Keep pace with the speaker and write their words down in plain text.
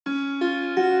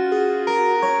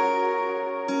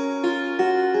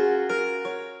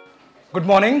Good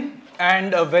morning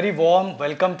and a very warm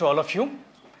welcome to all of you.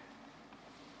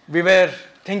 We were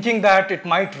thinking that it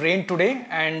might rain today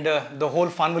and the whole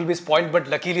fun will be spoiled, but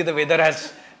luckily the weather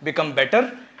has become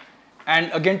better. And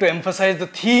again, to emphasize the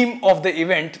theme of the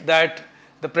event, that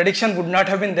the prediction would not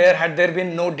have been there had there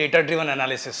been no data-driven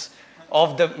analysis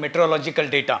of the meteorological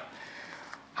data.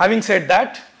 Having said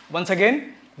that, once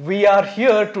again, we are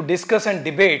here to discuss and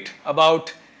debate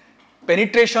about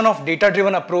penetration of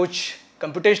data-driven approach,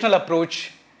 computational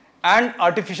approach, and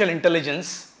artificial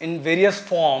intelligence in various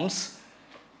forms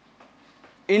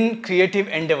in creative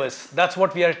endeavors. That's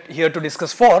what we are here to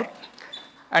discuss for.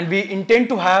 And we intend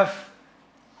to have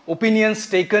opinions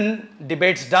taken,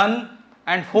 debates done,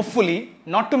 and hopefully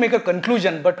not to make a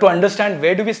conclusion, but to understand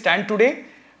where do we stand today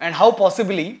and how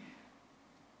possibly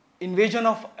invasion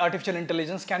of artificial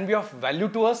intelligence can be of value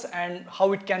to us and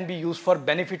how it can be used for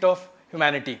benefit of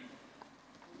humanity.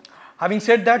 Having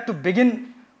said that, to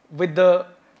begin with the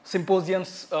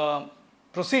symposium's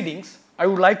proceedings, I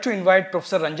would like to invite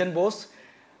Professor Ranjan Bose,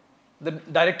 the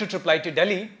Director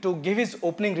IIIT-Delhi, to give his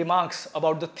opening remarks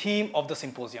about the theme of the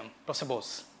symposium. Professor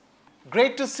Bose.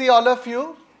 Great to see all of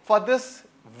you for this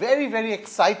very, very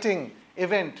exciting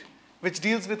event which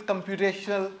deals with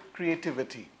computational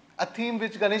creativity, a theme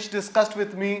which Ganesh discussed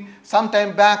with me some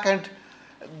time back, and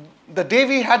the day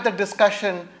we had the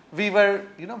discussion, we were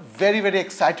very, very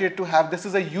excited to have. This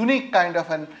is a unique kind of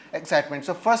an excitement.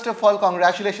 So first of all,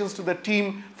 congratulations to the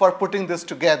team for putting this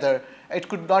together. It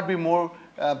could not be more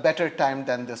better time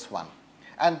than this one.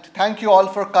 And thank you all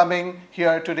for coming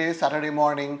here today, Saturday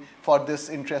morning, for this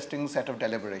interesting set of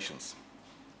deliberations.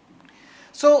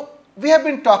 So we have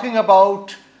been talking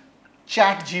about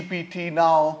ChatGPT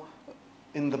now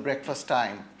in the breakfast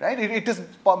time, right? It has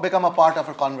become a part of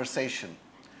our conversation.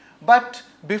 But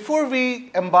before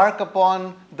we embark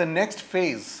upon the next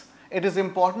phase, it is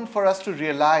important for us to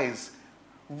realize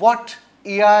what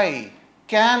AI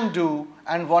can do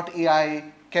and what AI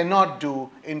cannot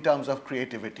do in terms of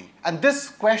creativity. And this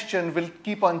question will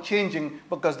keep on changing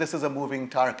because this is a moving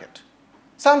target.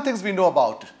 Some things we know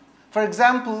about. For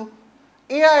example,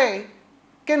 AI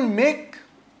can make,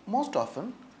 most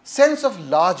often, sense of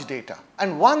large data.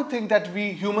 And one thing that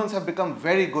we humans have become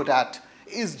very good at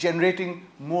is generating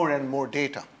more and more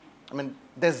data. I mean,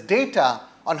 there's data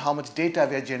on how much data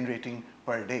we are generating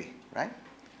per day, right?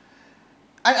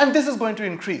 And this is going to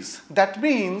increase. That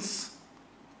means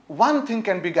one thing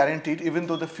can be guaranteed, even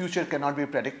though the future cannot be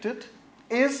predicted,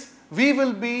 is we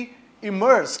will be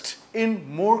immersed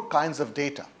in more kinds of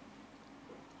data.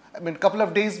 I mean, a couple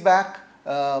of days back,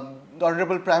 the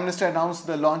Honorable Prime Minister announced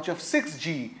the launch of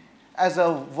 6G as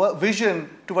a vision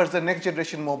towards the next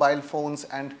generation mobile phones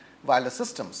and wireless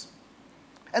systems.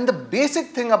 And the basic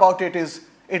thing about it is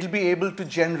it will be able to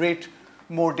generate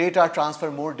more data, transfer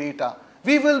more data.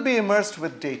 We will be immersed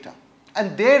with data.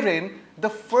 And therein, the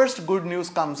first good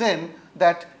news comes in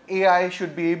that AI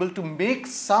should be able to make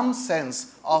some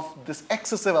sense of this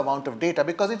excessive amount of data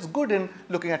because it's good in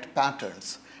looking at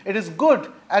patterns. It is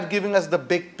good at giving us the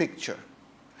big picture.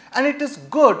 And it is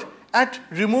good at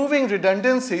removing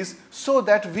redundancies so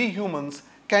that we humans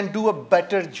can do a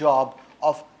better job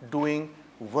of doing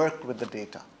work with the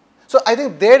data. So I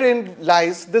think therein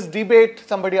lies this debate.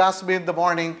 Somebody asked me in the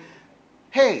morning,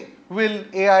 hey, will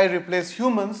AI replace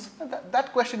humans?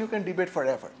 That question you can debate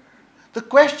forever. The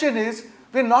question is,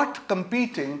 we're not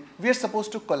competing, we're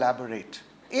supposed to collaborate.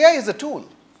 AI is a tool.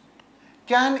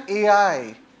 Can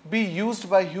AI be used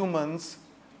by humans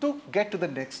to get to the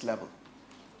next level?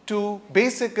 To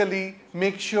basically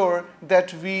make sure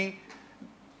that we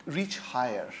reach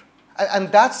higher.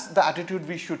 And that's the attitude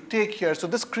we should take here. So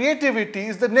this creativity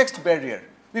is the next barrier.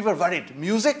 We were worried.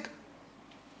 Music,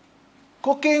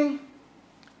 cooking,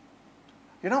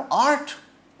 art.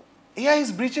 AI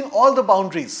is breaching all the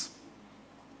boundaries.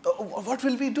 What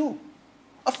will we do?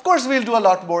 Of course, we'll do a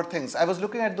lot more things. I was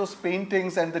looking at those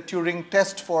paintings and the Turing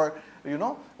test for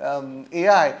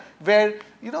AI, where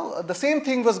the same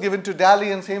thing was given to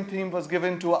Dali and same thing was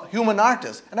given to a human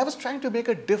artist. And I was trying to make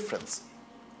a difference.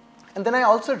 And then I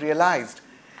also realized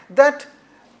that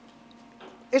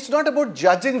it's not about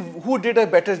judging who did a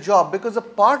better job, because a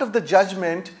part of the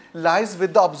judgment lies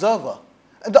with the observer.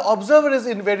 And the observer is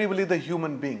invariably the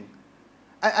human being.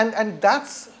 And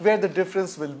that's where the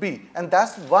difference will be. And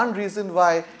that's one reason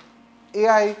why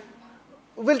AI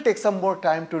will take some more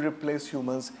time to replace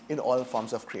humans in all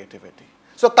forms of creativity.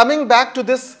 So coming back to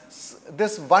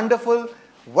this wonderful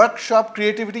workshop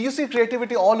creativity, you see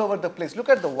creativity all over the place. Look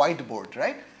at the whiteboard,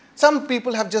 right? Some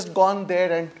people have just gone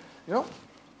there and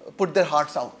put their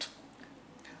hearts out.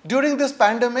 During this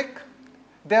pandemic,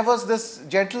 there was this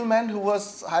gentleman who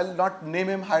was, I'll not name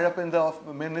him, higher up in the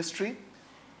ministry.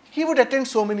 He would attend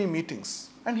so many meetings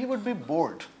and he would be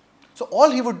bored. So all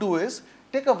he would do is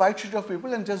take a white sheet of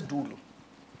paper and just doodle,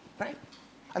 right?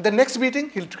 And the next meeting,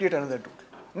 he'll create another doodle.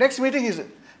 Next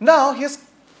meeting, now he has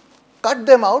cut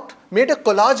them out, made a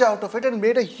collage out of it, and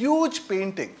made a huge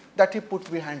painting that he put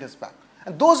behind his back.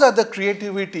 And those are the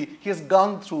creativity he has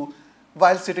gone through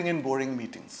while sitting in boring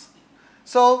meetings.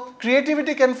 So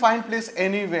creativity can find place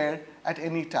anywhere at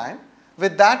any time.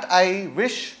 With that, I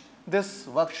wish this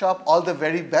workshop all the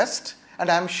very best. And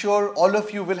I'm sure all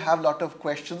of you will have a lot of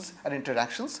questions and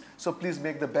interactions. So please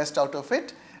make the best out of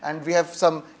it. And we have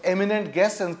some eminent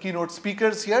guests and keynote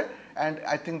speakers here. And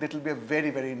I think that will be a very,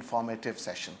 very informative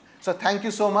session. So thank you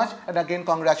so much. And again,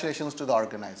 congratulations to the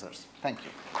organizers. Thank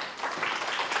you.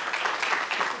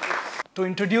 To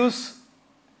introduce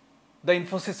the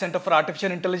Infosys Centre for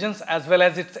Artificial Intelligence as well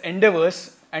as its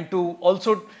endeavors, and to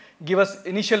also give us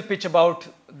initial pitch about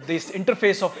this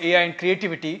interface of AI and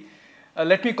creativity,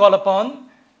 let me call upon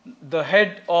the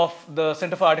head of the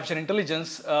Centre for Artificial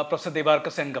Intelligence, Prof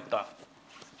Debarka Sengupta.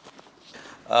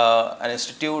 An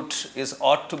institute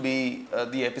ought to be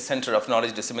the epicenter of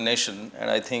knowledge dissemination, and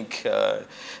I think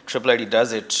IIIT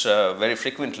does it very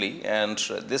frequently, and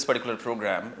this particular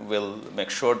program will make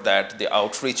sure that the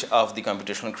outreach of the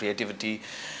computational creativity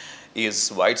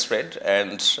is widespread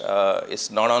and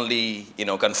it's not only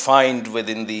confined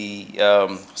within the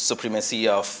supremacy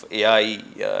of AI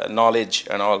knowledge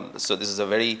and all. So this is a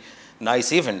very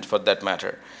nice event for that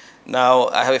matter. Now,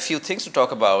 I have a few things to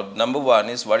talk about. Number one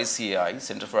is, what is CAI?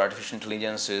 Center for Artificial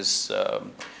Intelligence is,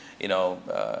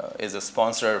 is a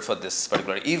sponsor for this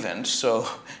particular event. So,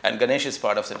 and Ganesh is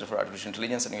part of Center for Artificial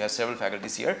Intelligence, and we have several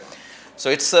faculties here.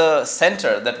 So, it's a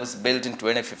center that was built in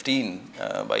 2015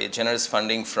 by a generous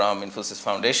funding from Infosys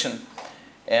Foundation,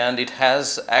 and it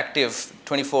has active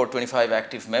 25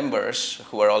 active members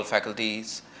who are all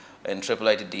faculties in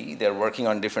IIIT-Delhi. They're working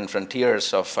on different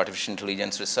frontiers of artificial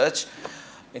intelligence research,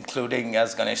 including,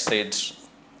 as Ganesh said,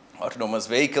 autonomous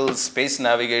vehicles, space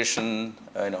navigation,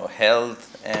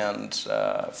 health, and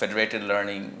federated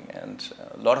learning, and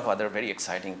a lot of other very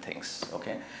exciting things.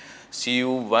 Okay, so you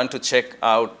want to check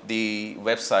out the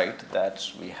website that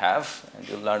we have, and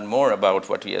you'll learn more about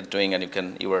what we are doing,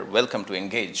 and you are welcome to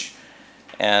engage.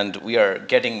 And we are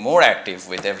getting more active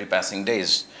with every passing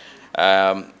days.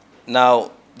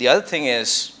 Now, the other thing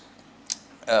is,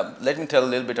 let me tell a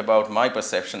little bit about my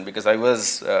perception, because I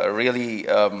was really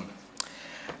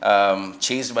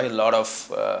chased by a lot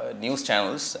of news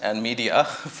channels and media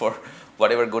for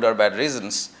whatever good or bad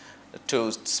reasons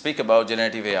to speak about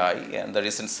generative AI and the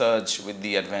recent surge with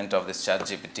the advent of this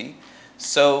ChatGPT.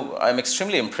 So I'm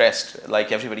extremely impressed,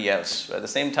 like everybody else. At the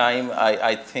same time,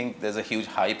 I think there's a huge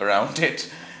hype around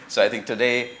it. So I think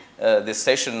today this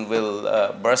session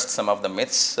will burst some of the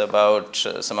myths about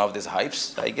some of these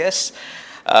hypes, I guess.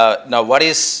 Now, what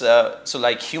is, so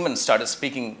like humans started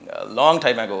speaking a long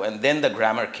time ago, and then the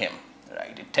grammar came,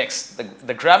 right?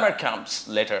 The grammar comes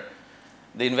later.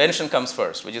 The invention comes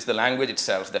first, which is the language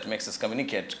itself that makes us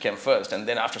communicate came first. And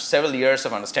then after several years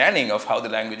of understanding of how the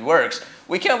language works,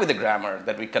 we came up with the grammar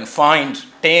that we confined,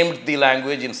 tamed the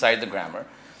language inside the grammar.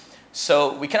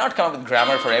 So we cannot come up with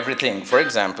grammar for everything. For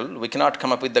example, we cannot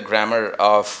come up with the grammar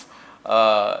of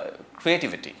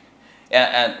creativity.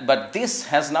 But this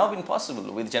has now been possible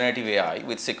with generative AI,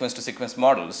 with sequence-to-sequence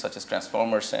models such as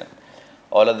transformers and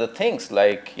all other things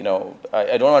like,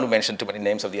 I don't want to mention too many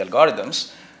names of the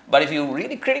algorithms, but if you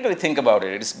really critically think about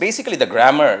it, it's basically the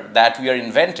grammar that we are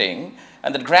inventing,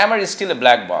 and the grammar is still a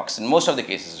black box in most of the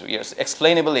cases.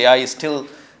 Explainable AI is still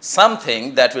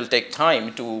something that will take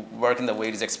time to work in the way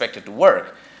it is expected to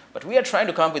work. But we are trying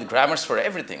to come up with grammars for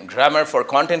everything, grammar for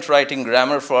content writing,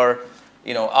 grammar for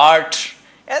art.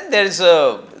 And there is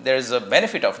a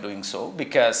benefit of doing so,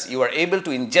 because you are able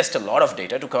to ingest a lot of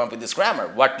data to come up with this grammar.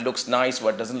 What looks nice,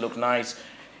 what doesn't look nice.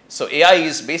 So AI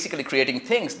is basically creating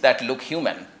things that look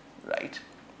human, right?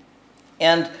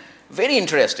 And very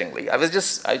interestingly,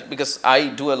 because I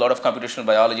do a lot of computational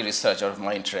biology research out of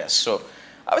my interest. So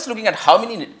I was looking at how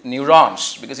many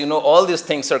neurons, because all these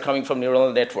things are coming from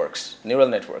neural networks,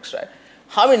 right?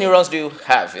 How many neurons do you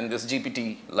have in this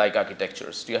GPT-like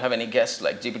architectures? Do you have any guess,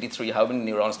 like GPT-3, how many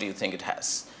neurons do you think it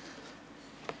has?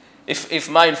 If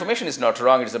my information is not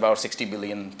wrong, it's about 60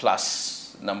 billion plus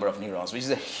number of neurons, which is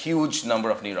a huge number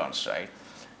of neurons, right?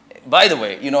 By the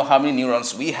way, you know how many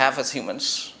neurons we have as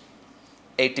humans?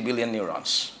 80 billion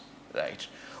neurons, right?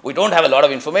 We don't have a lot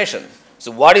of information.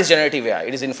 So what is generative AI?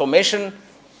 It is information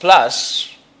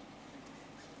plus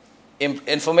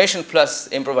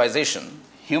improvisation.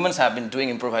 Humans have been doing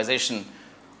improvisation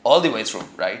all the way through,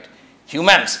 right?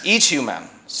 humans, each human.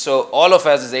 So all of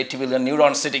us is 80 billion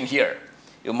neurons sitting here.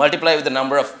 You multiply with the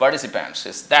number of participants,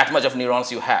 it's that much of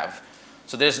neurons you have.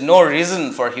 So there's no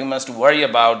reason for humans to worry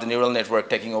about the neural network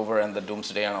taking over and the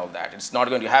doomsday and all that. It's not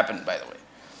going to happen, by the way.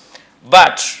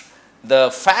 But the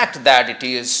fact that it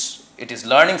is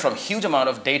learning from huge amount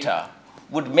of data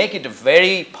would make it a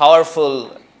very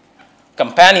powerful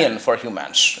companion for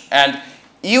humans. And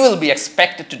you will be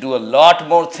expected to do a lot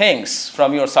more things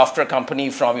from your software company,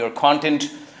 from your content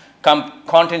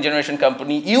generation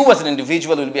company. You as an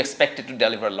individual will be expected to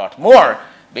deliver a lot more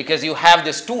because you have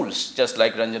these tools, just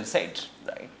like Ranjan said,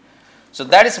 right? So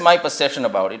that is my perception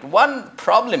about it. One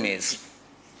problem is,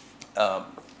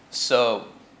 so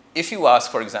if you ask,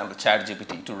 for example,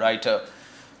 ChatGPT to write a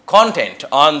content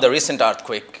on the recent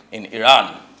earthquake in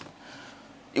Iran,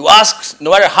 you ask,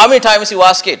 no matter how many times you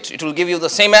ask it, it will give you the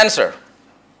same answer,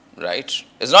 right?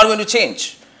 It's not going to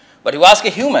change. But you ask a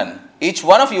human, each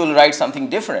one of you will write something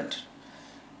different,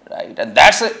 right? And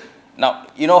that's it. Now,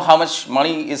 you know how much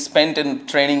money is spent in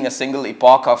training a single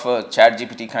epoch of a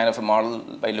ChatGPT kind of a model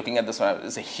by looking at this one?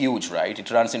 It's a huge, right? It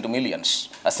runs into millions.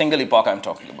 A single epoch I'm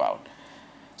talking about.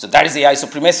 So that is AI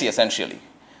supremacy, essentially.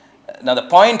 Now, the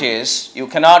point is, you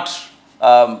cannot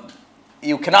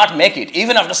make it,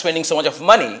 even after spending so much of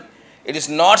money, it is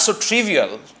not so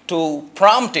trivial to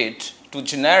prompt it to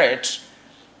generate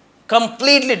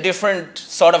completely different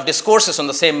sort of discourses on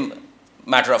the same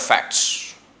matter of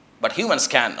facts. But humans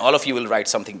can. All of you will write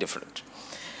something different.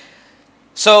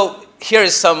 So here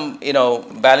is some,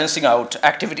 balancing out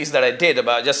activities that I did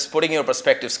about just putting your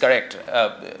perspectives correct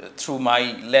through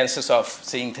my lenses of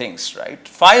seeing things, right?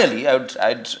 Finally,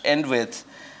 I'd end with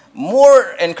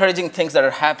more encouraging things that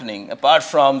are happening apart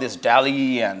from this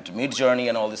DALL-E and Midjourney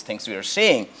and all these things we are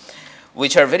seeing,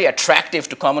 which are very attractive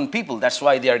to common people. That's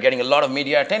why they are getting a lot of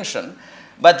media attention.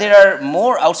 But there are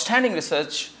more outstanding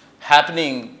research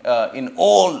happening in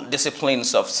all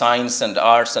disciplines of science and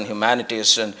arts and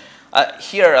humanities. And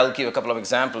here I'll give a couple of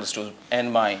examples to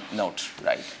end my note,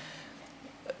 right?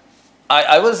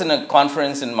 I was in a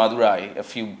conference in Madurai,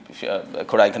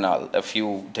 Kodaikanal, a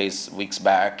few weeks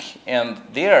back, and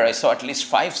there I saw at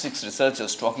least 5-6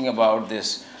 researchers talking about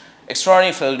this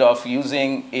extraordinary field of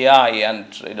using AI and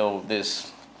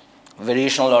this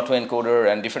variational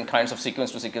autoencoder and different kinds of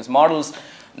sequence-to-sequence models,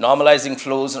 normalizing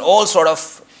flows, and all sort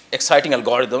of exciting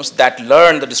algorithms that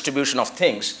learn the distribution of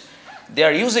things. They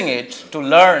are using it to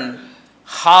learn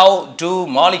how do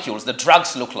molecules, the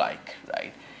drugs, look like,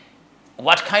 right?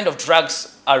 What kind of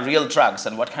drugs are real drugs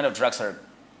and what kind of drugs are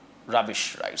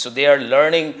rubbish, right? So they are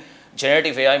learning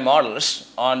generative AI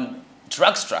models on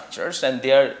drug structures, and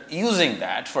they are using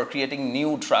that for creating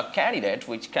new drug candidate,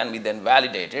 which can be then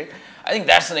validated. I think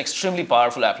that's an extremely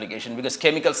powerful application because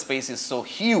chemical space is so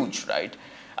huge, right?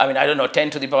 I mean, I don't know, 10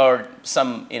 to the power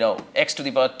some, x to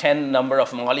the power 10 number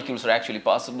of molecules are actually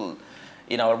possible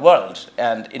in our world,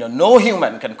 and no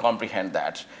human can comprehend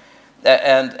that.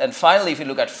 And finally, if you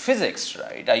look at physics,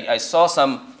 right, I saw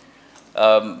some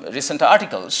recent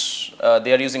articles.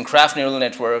 They are using graph neural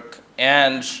network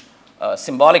and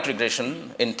symbolic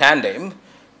regression in tandem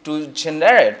to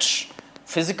generate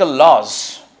physical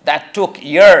laws that took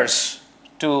years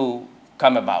to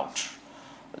come about.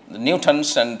 The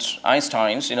Newtons and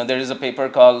Einsteins, there is a paper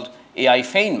called AI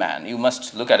Feynman. You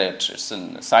must look at it. It's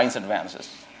in Science Advances.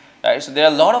 Right? So there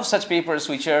are a lot of such papers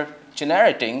which are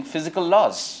generating physical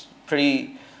laws.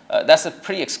 That's a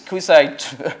pretty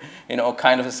exquisite,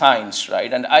 kind of a science,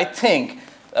 right? And I think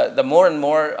the more and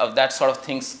more of that sort of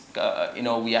things,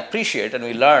 we appreciate and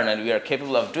we learn and we are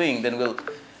capable of doing, then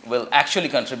we'll actually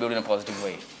contribute in a positive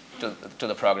way to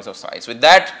the progress of science. With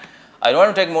that, I don't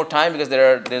want to take more time because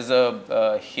there's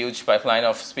a huge pipeline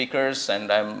of speakers,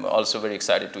 and I'm also very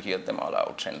excited to hear them all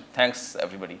out. And thanks,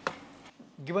 everybody.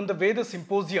 Given the way the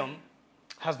symposium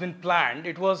has been planned,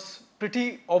 it was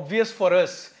pretty obvious for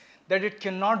us that it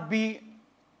cannot be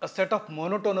a set of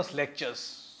monotonous lectures.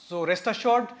 So rest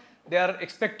assured, they are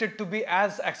expected to be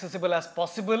as accessible as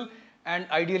possible and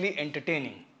ideally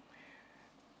entertaining.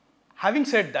 Having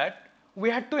said that, we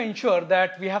had to ensure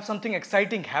that we have something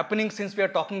exciting happening since we are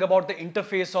talking about the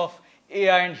interface of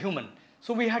AI and human.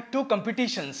 So we had 2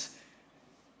 competitions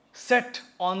set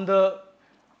on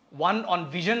one on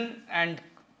vision and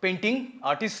painting,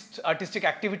 artistic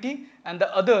activity, and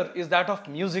the other is that of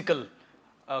musical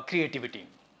creativity.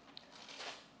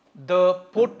 The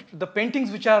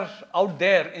paintings which are out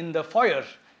there in the foyer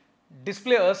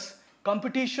display us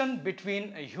competition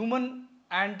between a human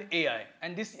and AI.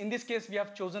 And in this case, we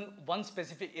have chosen one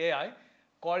specific AI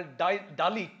called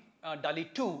DALL-E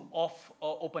 2 of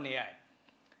OpenAI.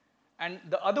 And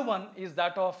the other one is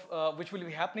that of, which will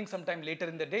be happening sometime later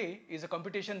in the day, is a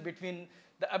competition between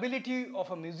the ability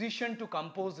of a musician to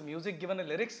compose music given a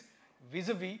lyrics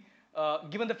vis-a-vis,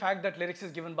 given the fact that lyrics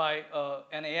is given by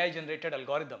an AI generated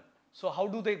algorithm. So how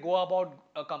do they go about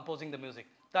composing the music?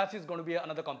 That is going to be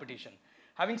another competition.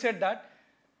 Having said that,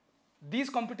 these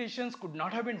competitions could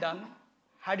not have been done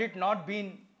had it not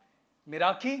been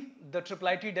Meraki, the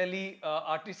IIIT-Delhi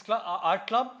Art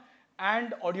Club,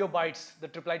 and Audio Bytes, the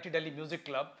IIIT-Delhi Music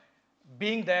Club,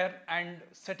 being there and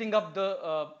setting up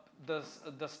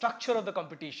the structure of the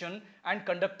competition and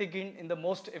conducting it in the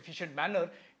most efficient manner,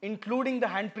 including the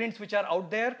handprints which are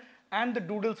out there and the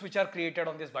doodles which are created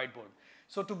on this whiteboard.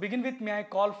 So to begin with, may I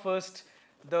call first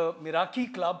the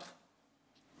Meraki Club,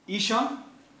 Isha,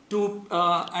 to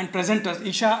and present us.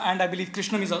 Isha and I believe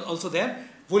Krishnam is also there,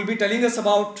 who will be telling us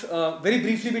about, very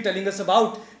briefly be telling us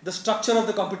about the structure of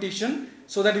the competition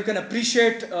so that you can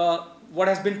appreciate what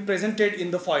has been presented in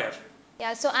the foyer.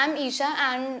 Yeah, so I'm Isha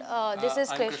and this is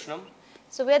Krishnam.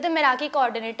 So we are the Meraki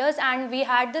coordinators and we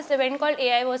had this event called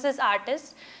AI versus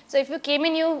Artist. So if you came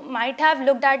in, you might have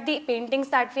looked at the paintings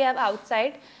that we have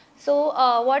outside. So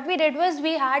what we did was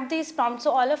we had these prompts.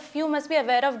 So all of you must be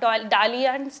aware of DALL-E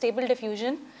and Stable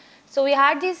Diffusion. So we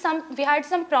had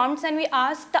some prompts and we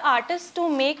asked the artists to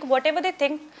make whatever they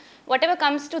think, whatever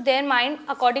comes to their mind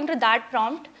according to that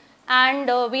prompt. And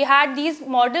we had these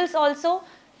models also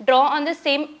draw on the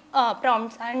same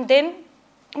prompts, and then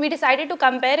we decided to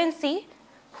compare and see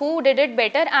who did it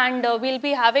better, and we'll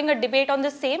be having a debate on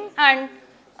the same and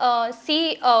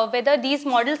see whether these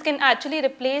models can actually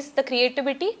replace the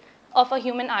creativity of a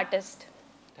human artist.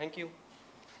 Thank you.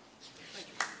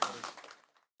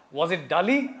 Was it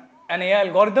DALL-E, an AI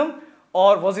algorithm,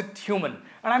 or was it human?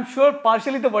 And I'm sure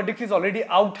partially the verdict is already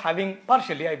out,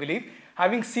 partially I believe,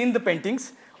 having seen the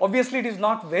paintings. Obviously it is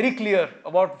not very clear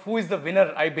about who is the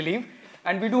winner, I believe.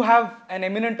 And we do have an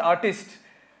eminent artist,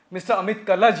 Mr. Amit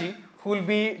Karlaji, who will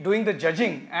be doing the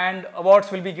judging, and awards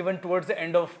will be given towards the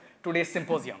end of today's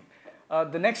symposium.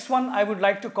 The next one I would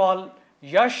like to call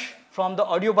Yash from the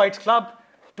Audio Bytes Club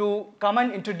to come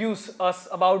and introduce us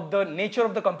about the nature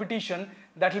of the competition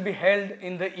that will be held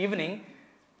in the evening,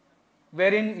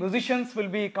 wherein musicians will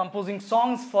be composing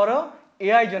songs for a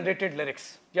AI generated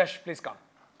lyrics. Yash, please come.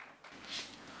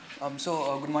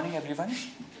 Good morning everyone.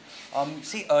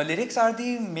 Lyrics are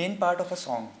the main part of a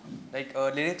song. Like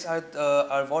lyrics are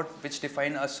which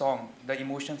define a song, the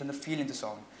emotions and the feel in the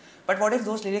song. But what if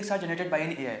those lyrics are generated by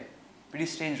an AI? Pretty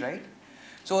strange, right?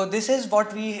 So this is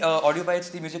what we, Audio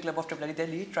Bytes, the music club of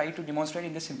IIIT-Delhi, tried to demonstrate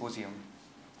in the symposium.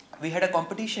 We had a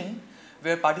competition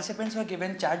where participants were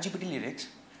given ChatGPT lyrics.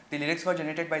 The lyrics were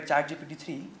generated by ChatGPT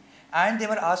 3, and they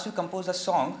were asked to compose a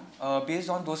song based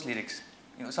on those lyrics,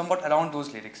 somewhat around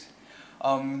those lyrics.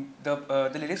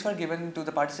 The lyrics were given to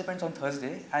the participants on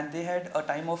Thursday, and they had a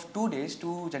time of 2 days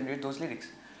to generate those lyrics.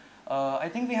 I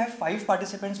think we have 5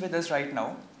 participants with us right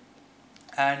now,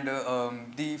 and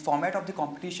the format of the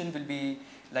competition will be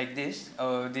like this.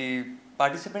 The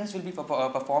participants will be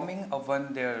performing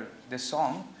their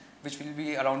song, which will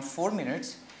be around 4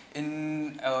 minutes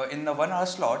in the 1 hour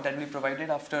slot that will be provided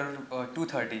after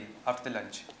 2:30 after the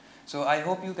lunch. So I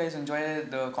hope you guys enjoy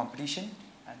the competition,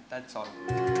 and that's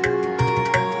all.